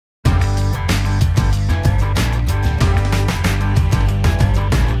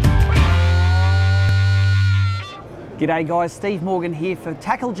G'day guys, Steve Morgan here for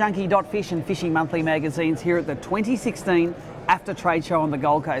tacklejunkie.fish and Fishing Monthly magazines here at the 2016 AFTA Trade Show on the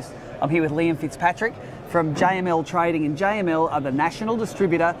Gold Coast. I'm here with Liam Fitzpatrick from JML Trading, and JML are the national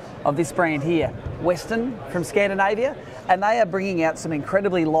distributor of this brand here, Westin from Scandinavia, and they are bringing out some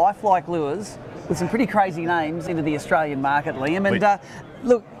incredibly lifelike lures with some pretty crazy names into the Australian market, Liam. And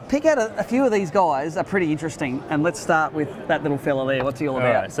look, pick out a few of these guys are pretty interesting, and let's start with that little fella there. What's he all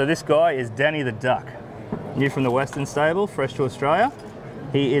about? Right, so this guy is Danny the Duck. New from the Westin stable, fresh to Australia.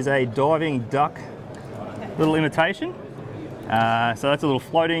 He is a diving duck, little imitation. So that's a little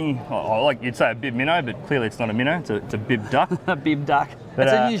floating, like you'd say a bib minnow, but clearly it's not a minnow, it's a bib duck. A bib duck. But,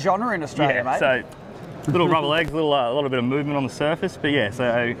 it's a new genre in Australia, mate. So little rubber legs, a little bit of movement on the surface, but yeah,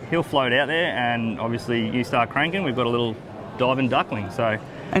 so he'll float out there, and obviously you start cranking, we've got a little diving duckling. So.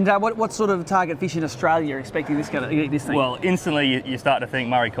 And what sort of target fish in Australia you're expecting this thing? Well, instantly you start to think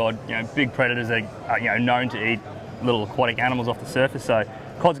Murray cod. You know, big predators are known to eat little aquatic animals off the surface. So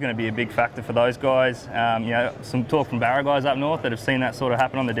cod's going to be a big factor for those guys. Some talk from barra guys up north that have seen that sort of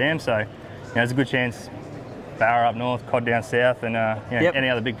happen on the dam. So there's a good chance barra up north, cod down south, and any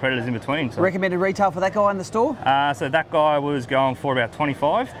other big predators in between. So. Recommended retail for that guy in the store? So that guy was going for about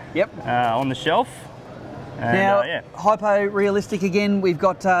 25. Yep. On the shelf. And, now, hypo-realistic again, we've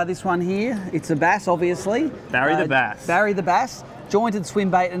got this one here. It's a bass, obviously. Barry the bass. Barry the bass. Jointed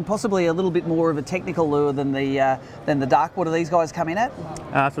swim bait, and possibly a little bit more of a technical lure than the duck. What do these guys come in at?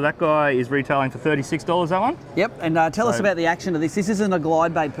 So that guy is retailing for $36, that one. Yep, and tell us about the action of this. This isn't a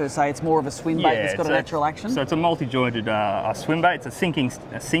glide bait per se, it's more of a swim bait that's got a natural action. So it's a multi-jointed swim bait. It's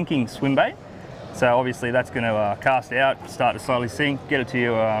a sinking swim bait. So obviously that's going to cast out, start to slowly sink, get it to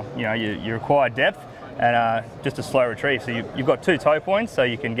your required depth. And just a slow retrieve. So you've got two tow points, so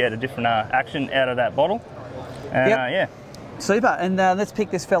you can get a different action out of that bottle. And super. And let's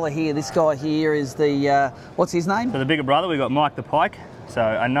pick this fella here. This guy here is the, what's his name? So the bigger brother, we've got Mike the Pike. So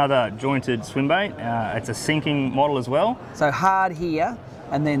another jointed swim bait. It's a sinking model as well. So hard here,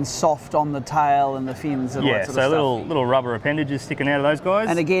 and then soft on the tail and the fins and all that sort of stuff. little rubber appendages sticking out of those guys.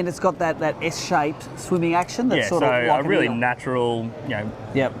 And again, it's got that S-shaped swimming action. That's so like a really natural,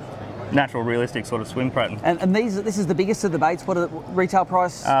 natural, realistic sort of swim pattern. And this is the biggest of the baits. What are the retail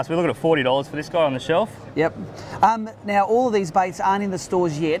price? So we're looking at $40 for this guy on the shelf. Yep. Now, all of these baits aren't in the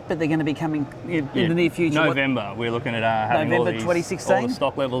stores yet, but they're going to be coming in the near future. November, we're looking at having November 2016? All the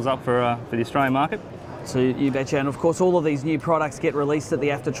stock levels up for the Australian market. So you betcha. And of course, all of these new products get released at the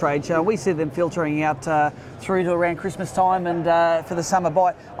AFTA Trade Show. We see them filtering out through to around Christmas time and for the summer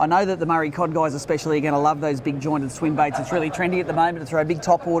bite. I know that the Murray cod guys especially are going to love those big jointed swim baits. It's really trendy at the moment to throw big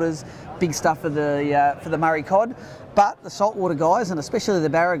top waters, big stuff for the Murray cod. But the saltwater guys, and especially the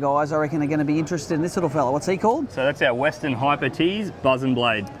barra guys, I reckon are going to be interested in this little fella. What's he called? So that's our Westin Hyper Tees Buzz and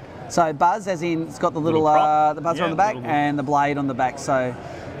Blade. So buzz, as in it's got the little the buzzer on the back and the blade on the back. So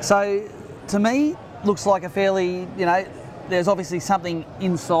to me, looks like a fairly, there's obviously something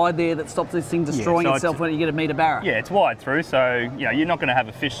inside there that stops this thing destroying itself when you get a meter barra. Yeah, it's wide through, so you're not going to have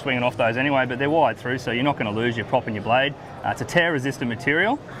a fish swinging off those anyway, but they're wide through, so you're not going to lose your prop and your blade. It's a tear-resistant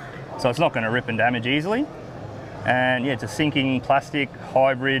material, so it's not going to rip and damage easily. And it's a sinking plastic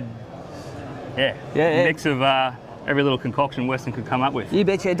hybrid, mix of every little concoction Westin could come up with. You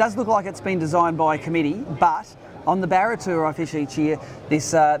betcha. It does look like it's been designed by a committee, but on the barra tour I fish each year, this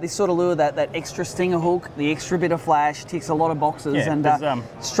sort of lure, that extra stinger hook, the extra bit of flash, ticks a lot of boxes.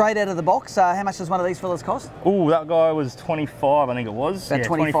 Straight out of the box, how much does one of these fellas cost? Oh, that guy was 25, I think it was. About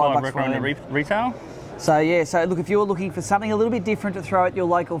 25 recommended retail. So look, if you're looking for something a little bit different to throw at your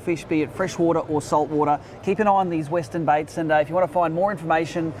local fish, be it freshwater or saltwater, keep an eye on these Westin baits. And if you want to find more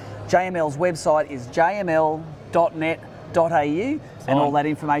information, JML's website is jml.net.au, and all that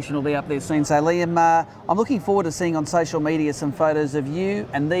information will be up there soon. So Liam, I'm looking forward to seeing on social media some photos of you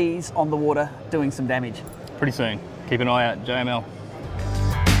and these on the water doing some damage. Pretty soon. Keep an eye out, JML.